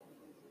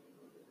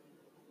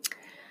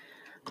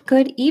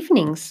Good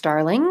evening,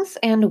 starlings,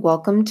 and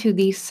welcome to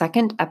the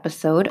second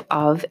episode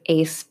of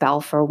A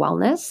Spell for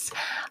Wellness.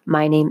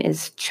 My name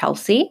is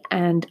Chelsea,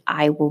 and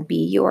I will be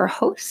your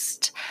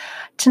host.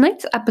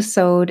 Tonight's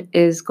episode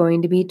is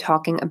going to be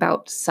talking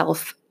about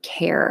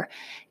self-care,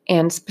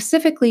 and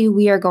specifically,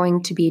 we are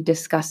going to be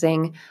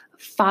discussing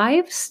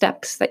 5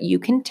 steps that you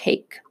can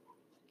take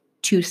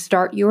to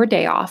start your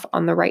day off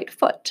on the right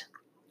foot.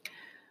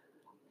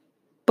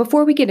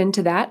 Before we get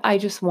into that, I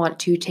just want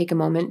to take a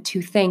moment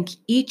to thank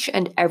each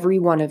and every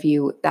one of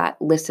you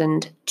that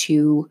listened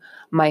to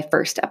my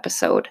first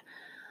episode.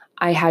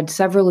 I had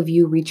several of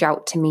you reach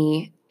out to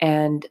me,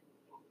 and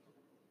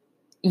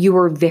you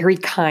were very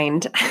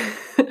kind.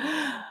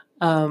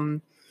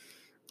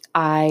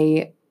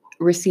 I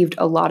received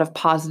a lot of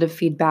positive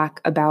feedback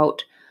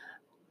about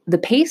the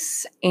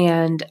pace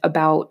and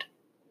about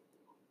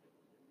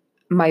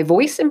my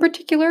voice in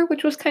particular,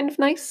 which was kind of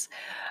nice.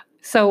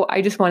 So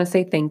I just want to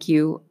say thank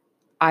you.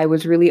 I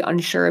was really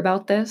unsure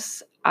about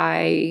this.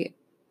 I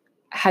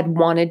had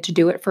wanted to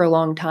do it for a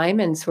long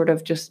time and sort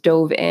of just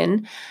dove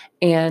in.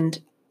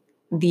 And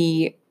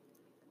the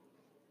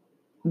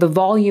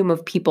volume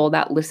of people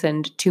that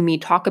listened to me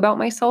talk about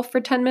myself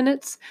for 10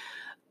 minutes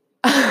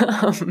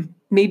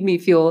made me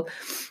feel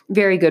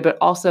very good, but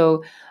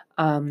also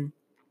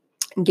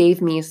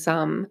gave me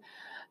some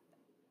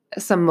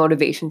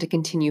motivation to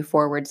continue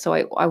forward. So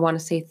I want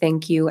to say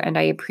thank you, and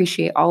I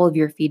appreciate all of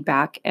your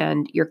feedback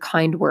and your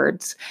kind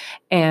words.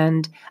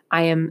 And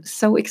I am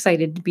so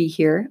excited to be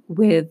here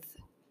with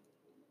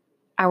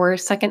our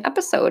second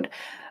episode.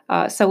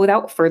 So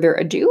without further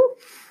ado,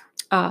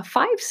 5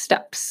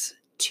 steps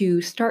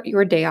to start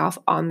your day off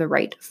on the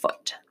right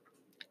foot.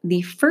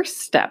 The first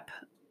step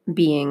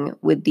being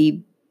with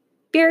the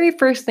very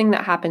first thing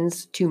that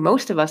happens to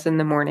most of us in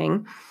the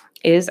morning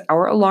is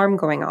our alarm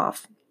going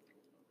off.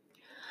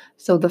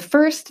 So the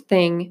first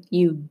thing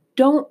you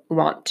don't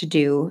want to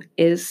do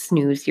is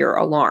snooze your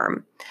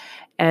alarm.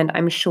 And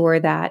I'm sure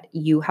that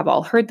you have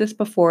all heard this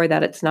before,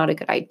 that it's not a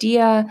good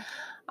idea.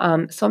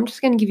 So I'm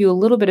just going to give you a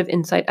little bit of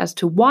insight as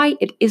to why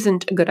it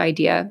isn't a good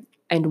idea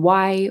and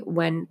why,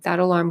 when that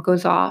alarm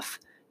goes off,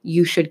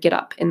 you should get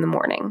up in the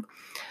morning.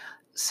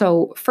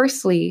 So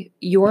firstly,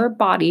 your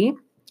body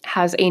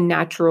has a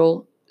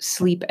natural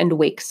sleep and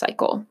wake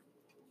cycle.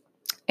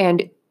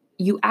 And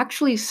you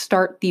actually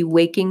start the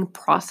waking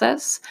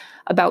process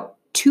about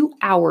 2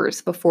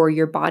 hours before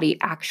your body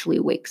actually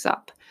wakes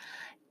up.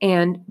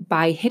 And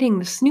by hitting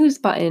the snooze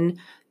button,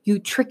 you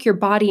trick your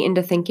body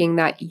into thinking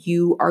that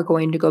you are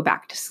going to go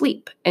back to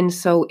sleep. And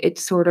so it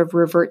sort of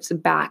reverts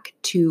back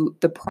to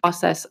the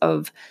process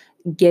of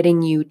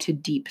getting you to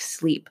deep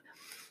sleep.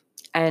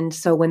 And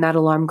so when that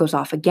alarm goes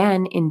off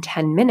again in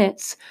 10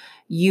 minutes,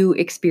 you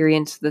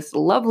experience this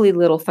lovely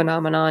little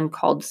phenomenon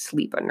called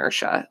sleep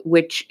inertia,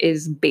 which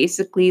is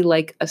basically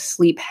like a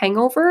sleep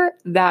hangover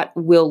that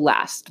will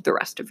last the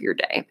rest of your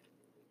day.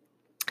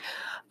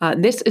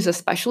 This is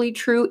especially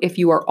true if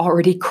you are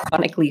already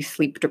chronically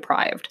sleep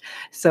deprived.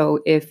 So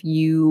if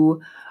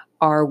you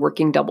are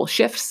working double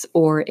shifts,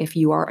 or if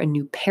you are a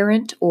new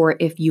parent, or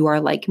if you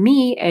are like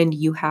me and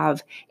you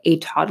have a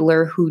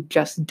toddler who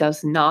just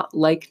does not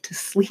like to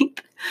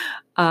sleep,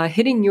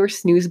 hitting your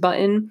snooze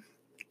button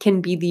can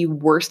be the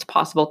worst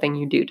possible thing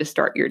you do to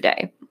start your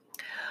day.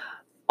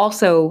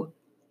 Also,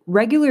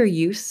 regular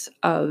use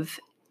of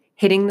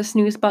hitting the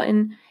snooze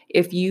button,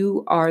 if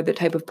you are the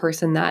type of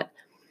person that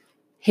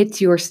hits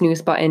your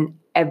snooze button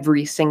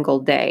every single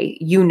day,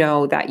 you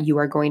know that you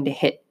are going to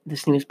hit the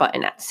snooze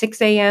button at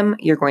 6 a.m.,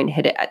 you're going to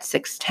hit it at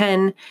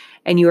 6:10,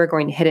 and you are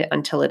going to hit it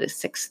until it is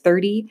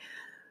 6:30.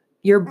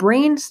 Your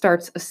brain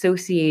starts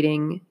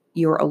associating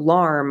your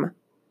alarm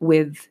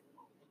with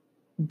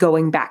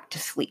going back to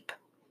sleep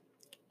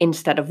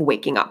instead of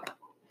waking up.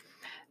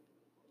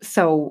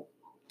 So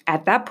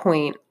at that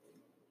point,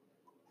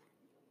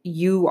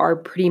 you are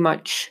pretty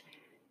much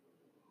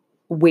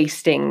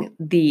wasting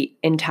the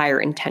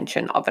entire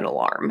intention of an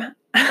alarm.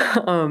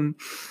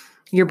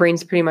 Your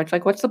brain's pretty much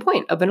like, what's the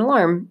point of an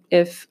alarm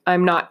if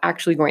I'm not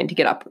actually going to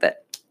get up with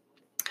it?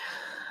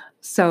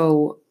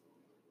 So,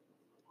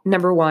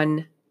 number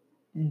 1,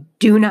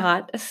 do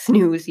not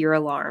snooze your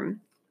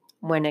alarm.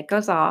 When it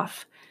goes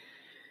off,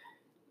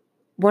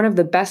 one of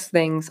the best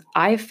things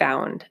I've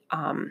found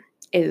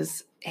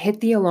is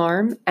hit the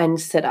alarm and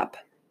sit up.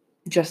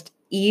 Just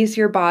ease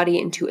your body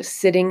into a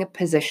sitting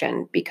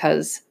position,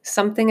 because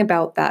something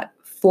about that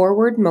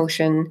forward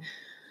motion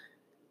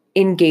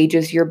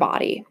engages your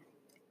body.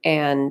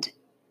 And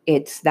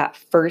it's that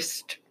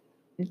first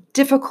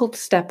difficult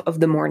step of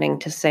the morning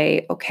to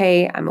say,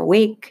 okay, I'm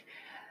awake.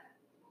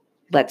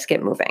 Let's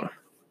get moving.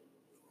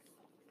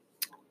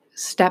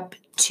 Step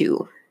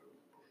 2.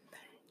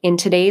 In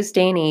today's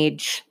day and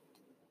age,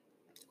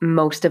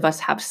 most of us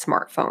have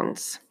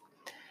smartphones.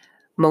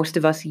 Most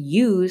of us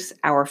use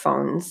our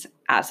phones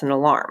as an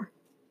alarm.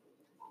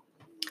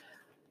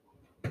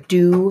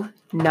 Do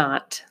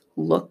not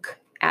look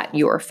at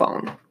your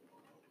phone.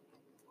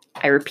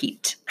 I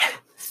repeat,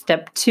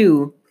 step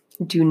 2,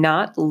 do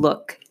not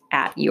look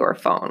at your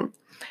phone.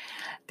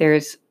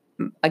 There's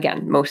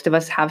Again, most of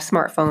us have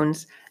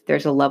smartphones.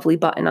 There's a lovely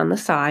button on the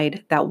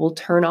side that will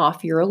turn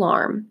off your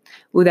alarm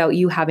without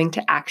you having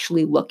to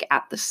actually look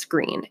at the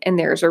screen. And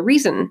there's a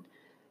reason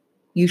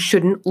you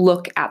shouldn't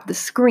look at the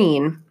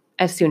screen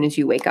as soon as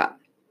you wake up.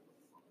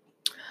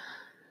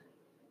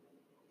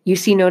 You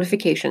see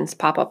notifications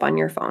pop up on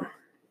your phone.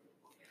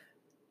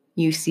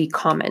 You see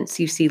comments,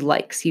 you see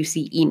likes, you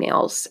see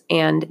emails,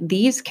 and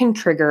these can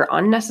trigger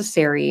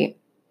unnecessary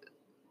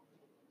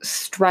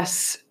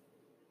stress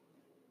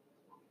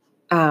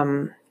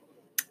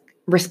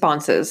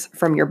responses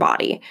from your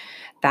body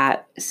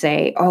that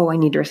say, oh, I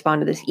need to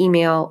respond to this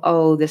email.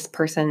 Oh, this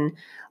person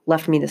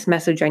left me this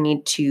message. I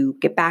need to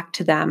get back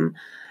to them.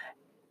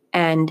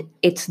 And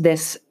it's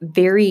this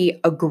very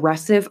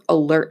aggressive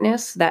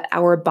alertness that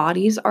our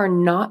bodies are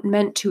not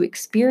meant to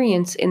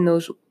experience in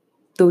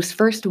those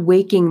first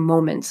waking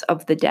moments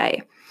of the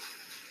day.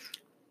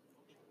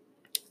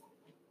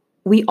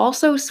 We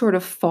also sort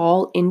of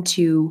fall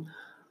into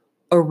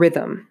a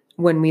rhythm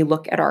when we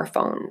look at our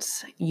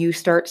phones. You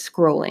start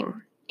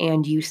scrolling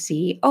and you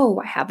see, oh,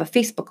 I have a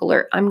Facebook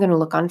alert. I'm going to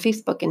look on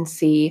Facebook and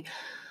see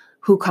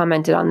who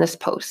commented on this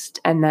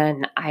post. And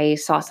then I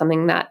saw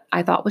something that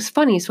I thought was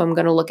funny, so I'm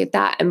going to look at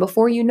that. And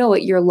before you know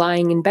it, you're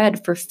lying in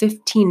bed for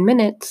 15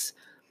 minutes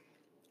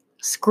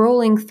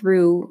scrolling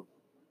through,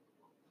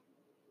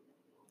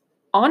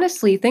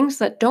 honestly, things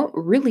that don't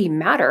really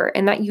matter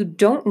and that you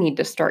don't need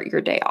to start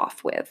your day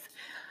off with.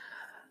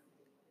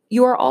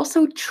 You are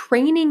also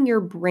training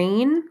your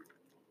brain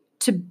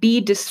to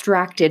be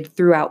distracted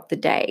throughout the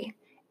day.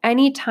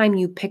 Anytime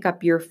you pick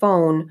up your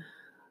phone,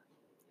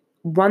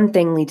 one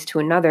thing leads to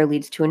another,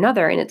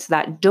 and it's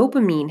that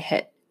dopamine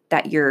hit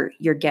that you're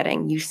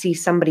getting. You see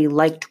somebody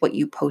liked what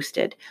you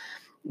posted.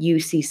 You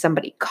see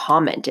somebody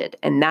commented,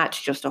 and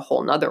that's just a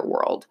whole nother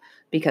world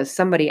because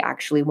somebody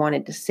actually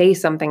wanted to say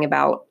something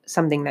about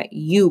something that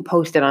you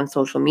posted on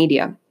social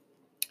media.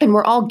 And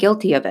we're all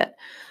guilty of it.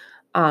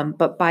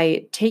 But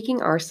by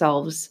taking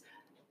ourselves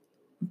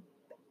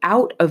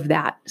out of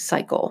that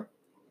cycle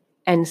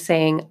and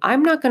saying,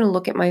 I'm not going to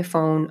look at my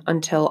phone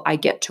until I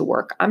get to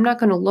work. I'm not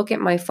going to look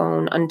at my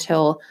phone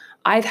until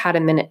I've had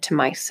a minute to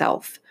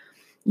myself.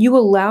 You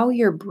allow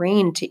your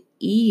brain to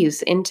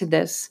ease into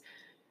this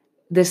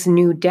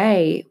new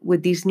day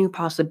with these new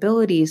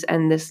possibilities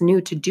and this new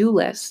to-do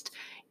list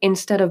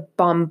instead of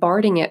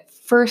bombarding it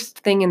first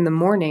thing in the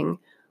morning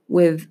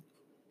with,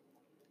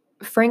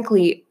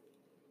 frankly,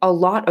 a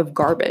lot of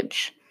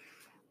garbage.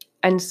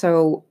 And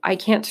so I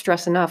can't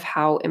stress enough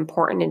how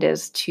important it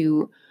is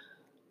to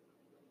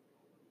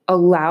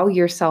allow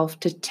yourself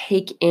to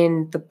take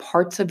in the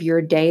parts of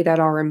your day that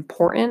are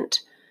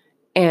important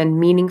and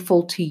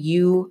meaningful to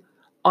you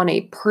on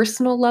a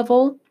personal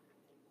level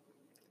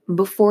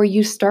before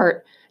you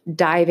start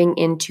diving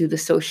into the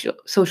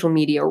social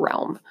media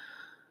realm.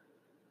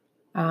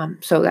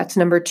 So that's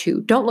number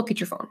 2. Don't look at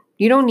your phone.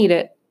 You don't need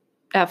it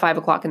at 5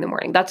 o'clock in the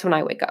morning. That's when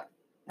I wake up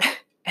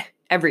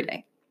every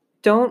day.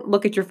 Don't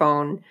look at your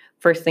phone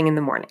first thing in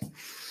the morning.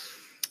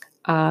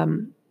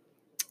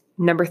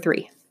 Number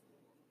 3,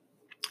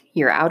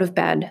 you're out of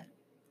bed.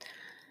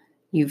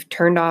 You've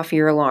turned off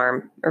your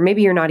alarm, or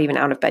maybe you're not even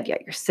out of bed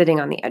yet. You're sitting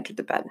on the edge of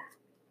the bed.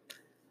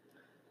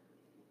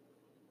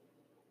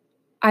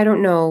 I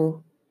don't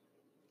know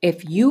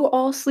if you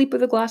all sleep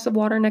with a glass of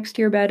water next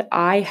to your bed.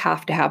 I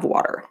have to have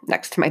water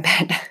next to my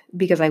bed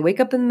because I wake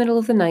up in the middle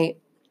of the night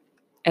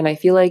and I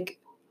feel like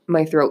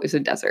my throat is a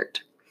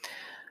desert.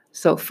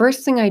 So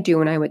first thing I do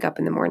when I wake up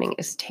in the morning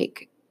is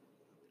take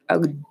a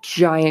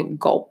giant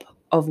gulp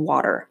of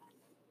water.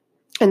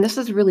 And this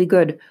is really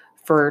good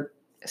for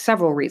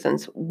several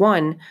reasons.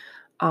 One,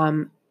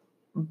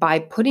 by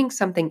putting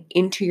something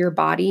into your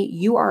body,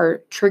 you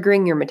are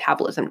triggering your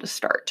metabolism to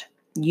start.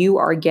 You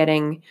are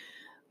getting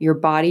your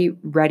body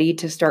ready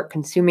to start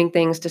consuming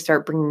things, to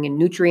start bringing in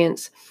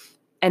nutrients.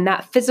 And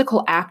that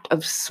physical act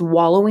of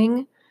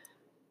swallowing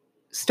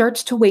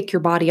starts to wake your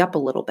body up a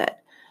little bit.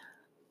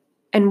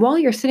 And while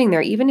you're sitting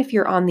there, even if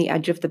you're on the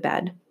edge of the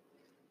bed,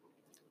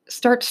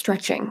 start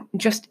stretching.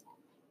 Just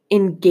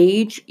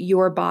engage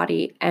your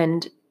body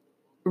and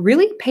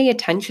really pay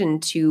attention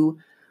to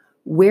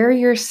where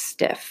you're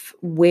stiff,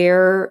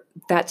 where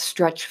that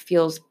stretch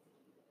feels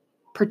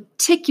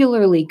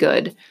particularly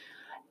good,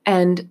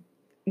 and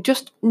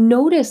just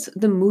notice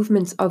the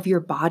movements of your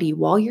body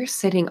while you're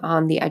sitting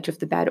on the edge of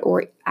the bed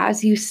or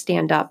as you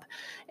stand up,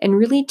 and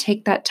really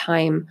take that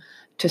time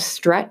to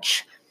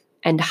stretch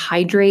and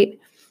hydrate.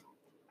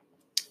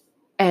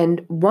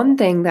 And one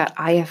thing that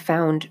I have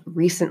found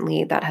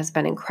recently that has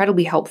been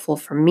incredibly helpful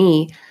for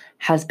me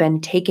has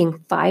been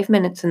taking 5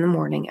 minutes in the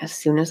morning as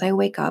soon as I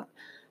wake up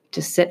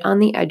to sit on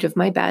the edge of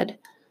my bed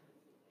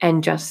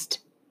and just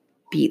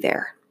be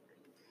there.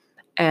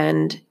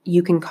 And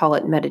you can call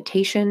it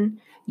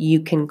meditation.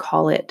 You can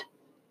call it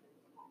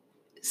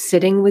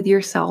sitting with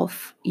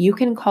yourself. You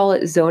can call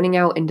it zoning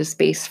out into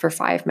space for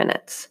 5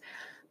 minutes.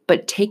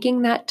 But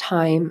taking that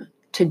time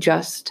to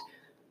just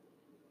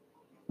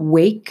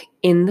wake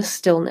in the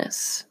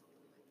stillness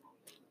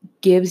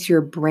gives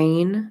your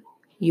brain,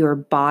 your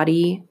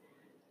body,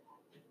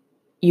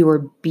 You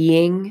are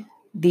being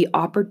the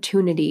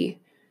opportunity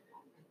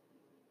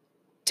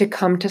to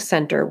come to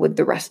center with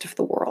the rest of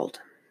the world.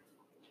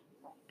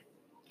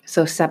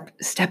 So step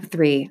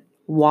 3,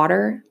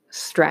 water,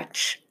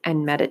 stretch,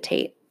 and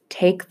meditate.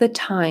 Take the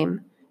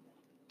time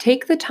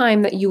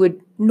that you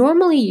would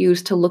normally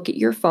use to look at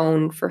your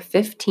phone for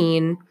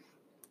 15,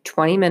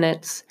 20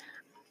 minutes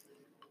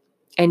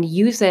and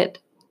use it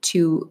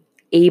to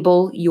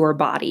able your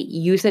body.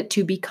 Use it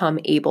to become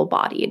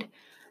able-bodied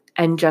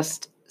and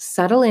just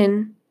settle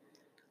in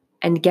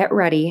and get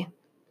ready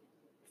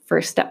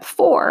for step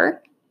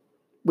 4,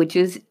 which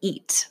is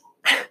eat.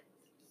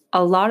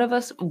 A lot of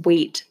us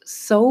wait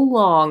so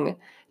long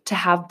to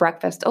have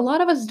breakfast. A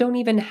lot of us don't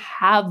even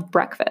have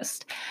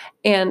breakfast.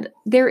 And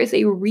there is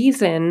a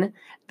reason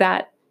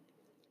that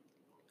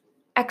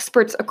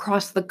experts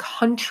across the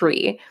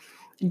country,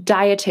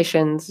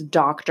 dietitians,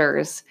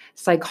 doctors,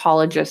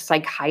 psychologists,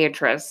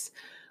 psychiatrists,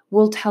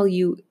 will tell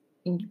you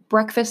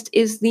breakfast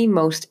is the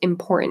most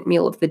important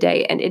meal of the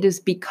day. And it is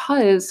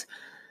because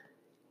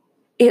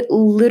it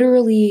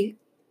literally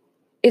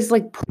is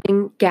like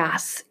putting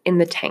gas in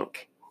the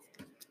tank.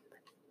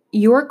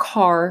 Your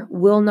car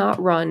will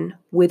not run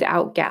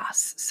without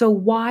gas. So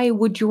why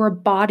would your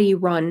body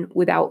run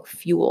without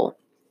fuel?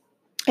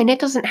 And it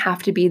doesn't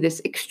have to be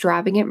this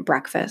extravagant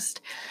breakfast.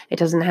 It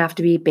doesn't have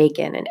to be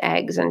bacon and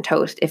eggs and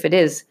toast. If it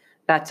is,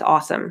 that's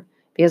awesome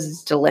because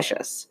it's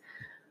delicious.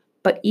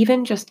 But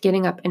even just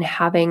getting up and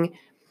having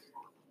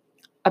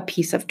a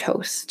piece of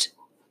toast,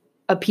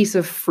 a piece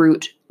of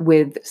fruit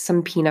with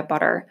some peanut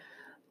butter,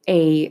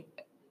 a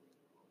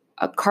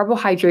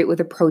carbohydrate with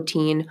a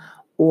protein,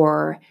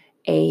 or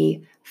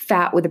a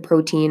fat with a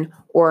protein,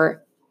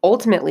 or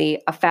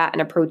ultimately a fat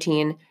and a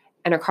protein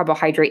and a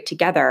carbohydrate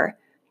together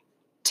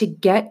to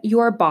get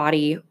your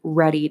body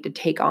ready to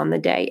take on the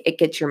day. It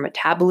gets your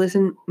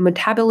metabolism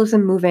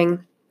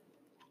moving.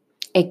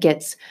 It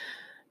gets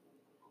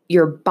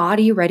your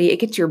body ready. It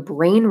gets your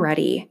brain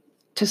ready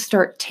to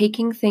start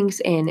taking things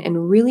in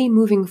and really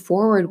moving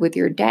forward with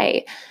your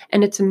day.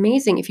 And it's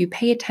amazing if you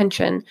pay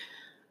attention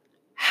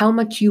how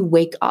much you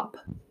wake up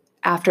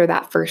after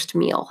that first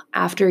meal,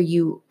 after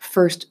you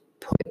first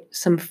put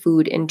some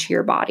food into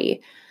your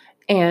body.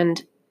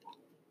 And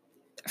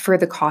for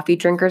the coffee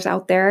drinkers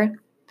out there,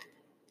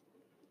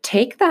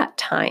 take that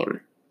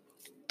time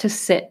to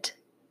sit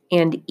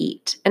and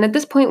eat. And at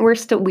this point,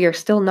 we are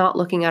still not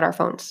looking at our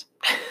phones.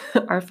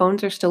 Our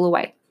phones are still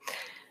away.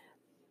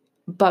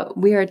 But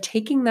we are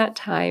taking that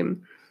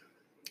time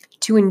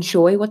to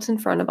enjoy what's in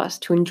front of us,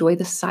 to enjoy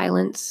the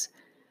silence.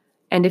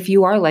 And if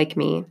you are like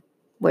me,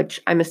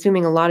 which I'm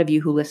assuming a lot of you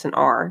who listen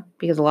are,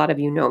 because a lot of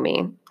you know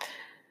me,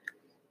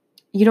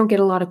 you don't get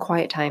a lot of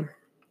quiet time.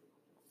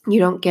 You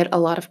don't get a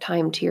lot of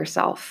time to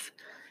yourself.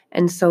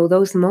 And so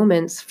those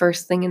moments,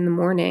 first thing in the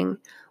morning,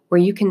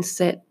 where you can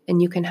sit and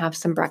you can have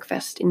some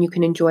breakfast and you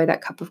can enjoy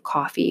that cup of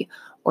coffee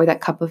or that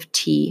cup of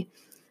tea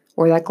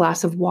or that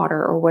glass of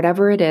water or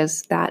whatever it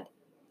is that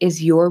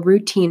is your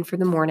routine for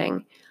the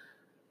morning,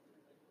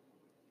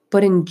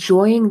 but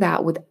enjoying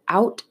that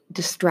without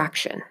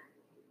distraction.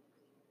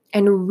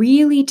 And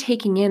really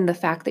taking in the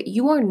fact that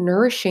you are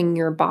nourishing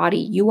your body.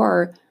 You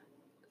are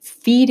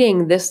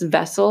feeding this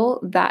vessel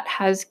that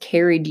has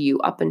carried you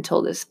up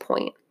until this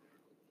point.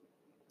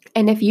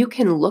 And if you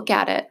can look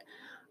at it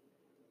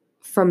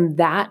from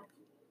that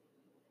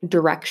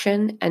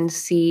direction and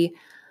see,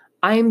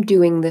 I'm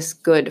doing this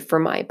good for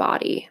my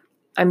body.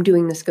 I'm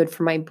doing this good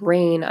for my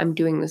brain. I'm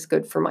doing this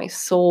good for my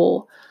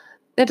soul.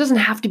 That doesn't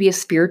have to be a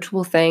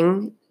spiritual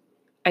thing.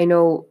 I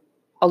know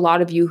a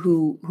lot of you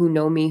who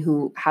know me,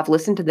 who have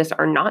listened to this,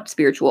 are not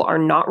spiritual, are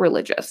not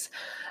religious.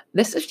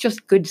 This is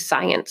just good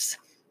science.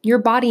 Your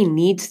body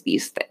needs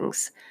these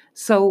things.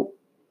 So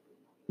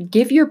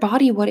give your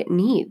body what it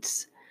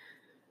needs.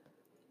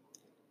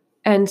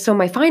 And so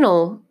my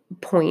final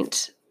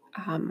point,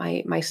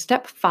 my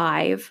step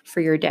 5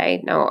 for your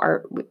day,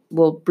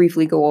 we'll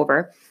briefly go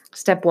over.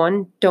 Step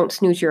 1, don't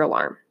snooze your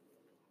alarm.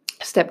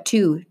 Step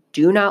 2,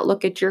 do not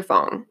look at your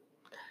phone.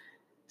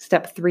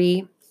 Step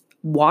 3,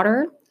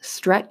 water,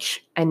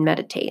 stretch, and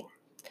meditate.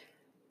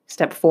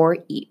 Step 4,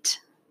 eat.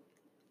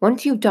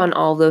 Once you've done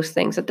all those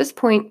things, at this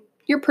point,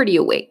 you're pretty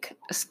awake,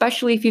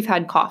 especially if you've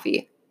had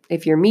coffee.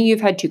 If you're me,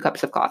 you've had 2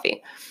 cups of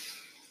coffee.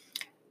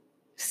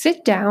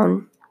 Sit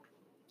down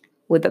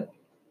with a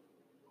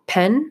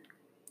pen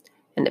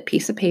and a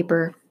piece of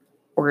paper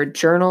or a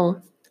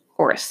journal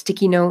or a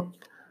sticky note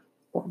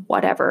or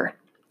whatever,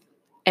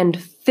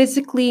 and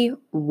physically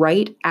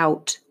write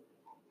out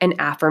an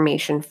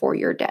affirmation for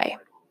your day.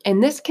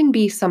 And this can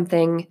be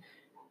something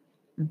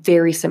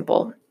very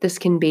simple. This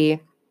can be,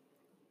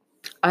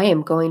 I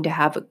am going to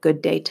have a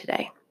good day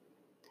today.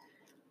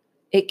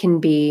 It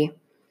can be,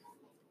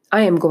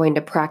 I am going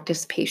to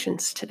practice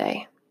patience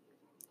today.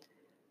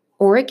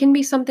 Or it can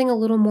be something a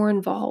little more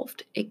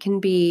involved. It can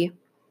be,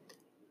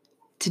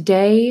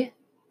 today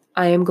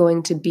I am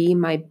going to be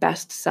my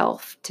best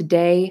self.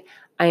 Today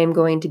I am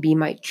going to be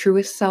my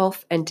truest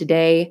self. And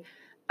today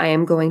I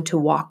am going to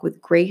walk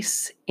with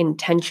grace,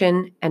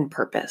 intention, and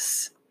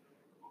purpose.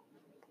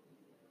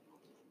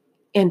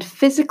 and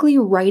physically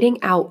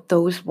writing out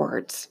those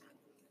words,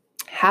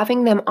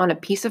 having them on a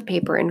piece of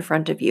paper in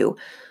front of you,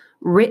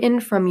 written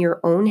from your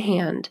own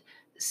hand,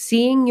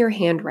 seeing your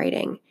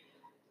handwriting.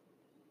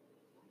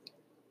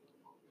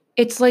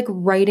 It's like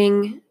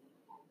writing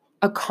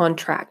a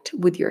contract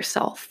with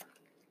yourself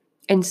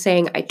and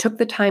saying, I took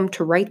the time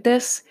to write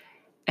this,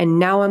 and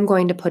now I'm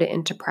going to put it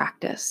into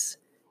practice.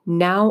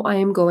 Now I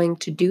am going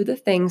to do the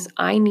things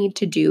I need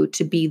to do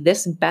to be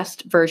this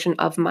best version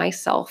of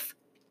myself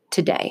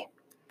today.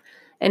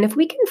 And if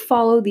we can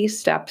follow these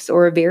steps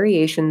or a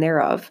variation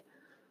thereof,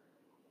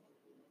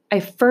 I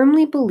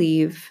firmly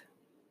believe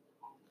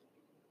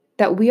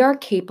that we are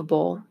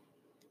capable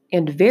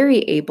and very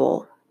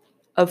able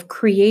of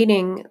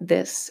creating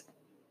this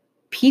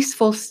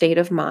peaceful state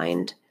of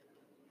mind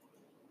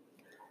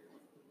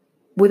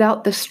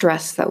without the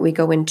stress that we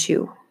go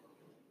into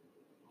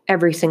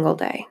every single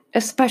day,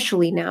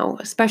 especially now,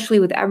 especially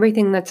with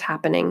everything that's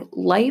happening.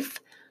 Life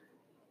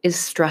is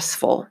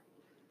stressful.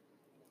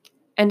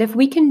 And if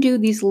we can do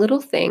these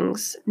little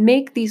things,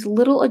 make these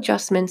little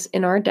adjustments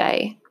in our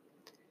day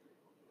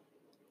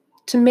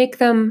to make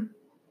them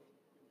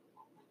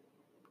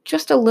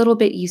just a little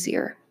bit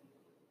easier,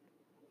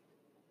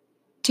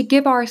 to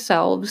give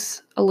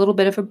ourselves a little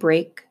bit of a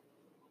break,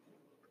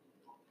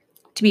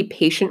 to be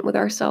patient with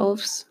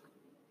ourselves,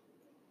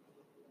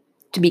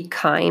 to be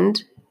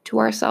kind to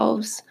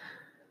ourselves,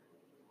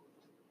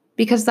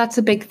 because that's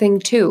a big thing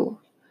too.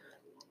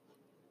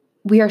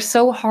 We are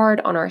so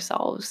hard on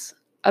ourselves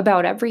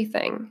about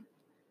everything,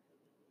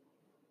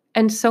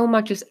 and so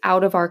much is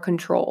out of our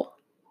control.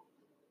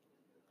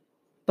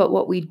 But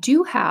what we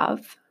do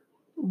have,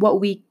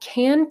 what we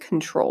can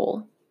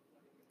control,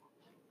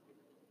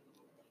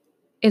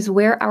 is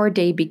where our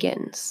day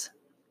begins.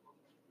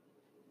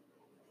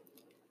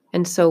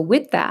 And so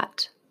with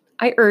that,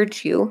 I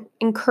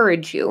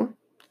encourage you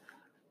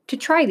to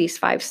try these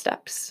 5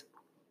 steps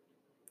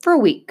for a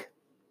week.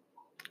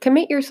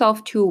 Commit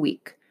yourself to a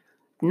week.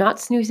 Not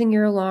snoozing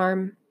your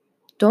alarm.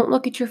 Don't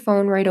look at your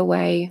phone right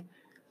away.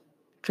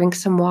 Drink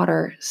some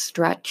water,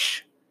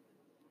 stretch.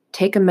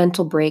 Take a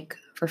mental break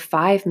for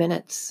 5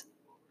 minutes.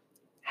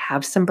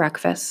 Have some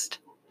breakfast.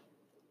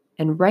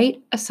 And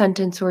write a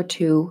sentence or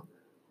two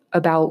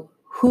about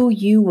who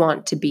you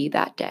want to be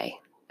that day,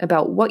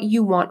 about what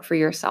you want for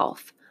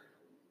yourself.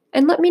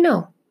 And let me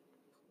know.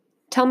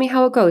 Tell me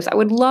how it goes. I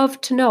would love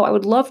to know. I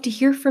would love to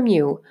hear from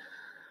you.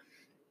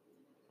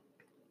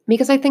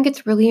 Because I think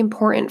it's really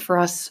important for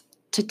us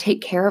to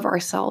take care of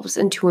ourselves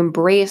and to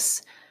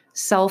embrace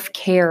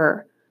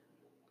self-care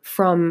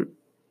from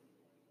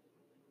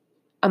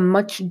a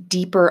much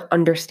deeper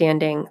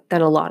understanding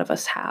than a lot of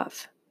us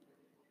have.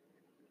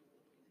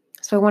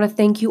 So I want to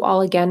thank you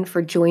all again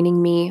for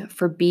joining me,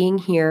 for being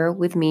here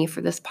with me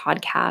for this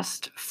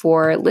podcast,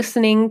 for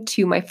listening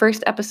to my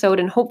first episode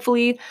and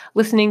hopefully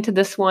listening to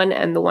this one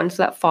and the ones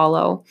that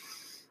follow.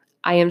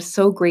 I am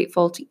so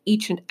grateful to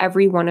each and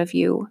every one of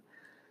you.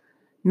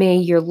 May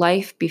your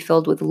life be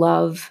filled with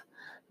love.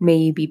 May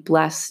you be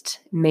blessed.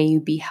 May you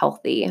be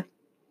healthy.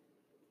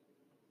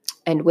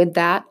 And with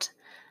that,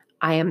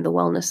 I am the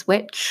Wellness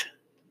Witch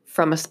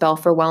from A Spell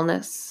for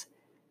Wellness.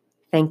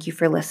 Thank you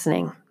for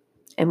listening,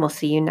 and we'll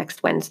see you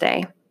next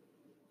Wednesday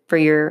for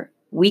your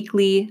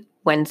weekly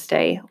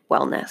Wednesday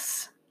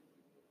wellness.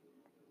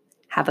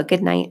 Have a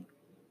good night.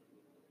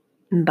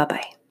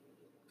 Bye-bye.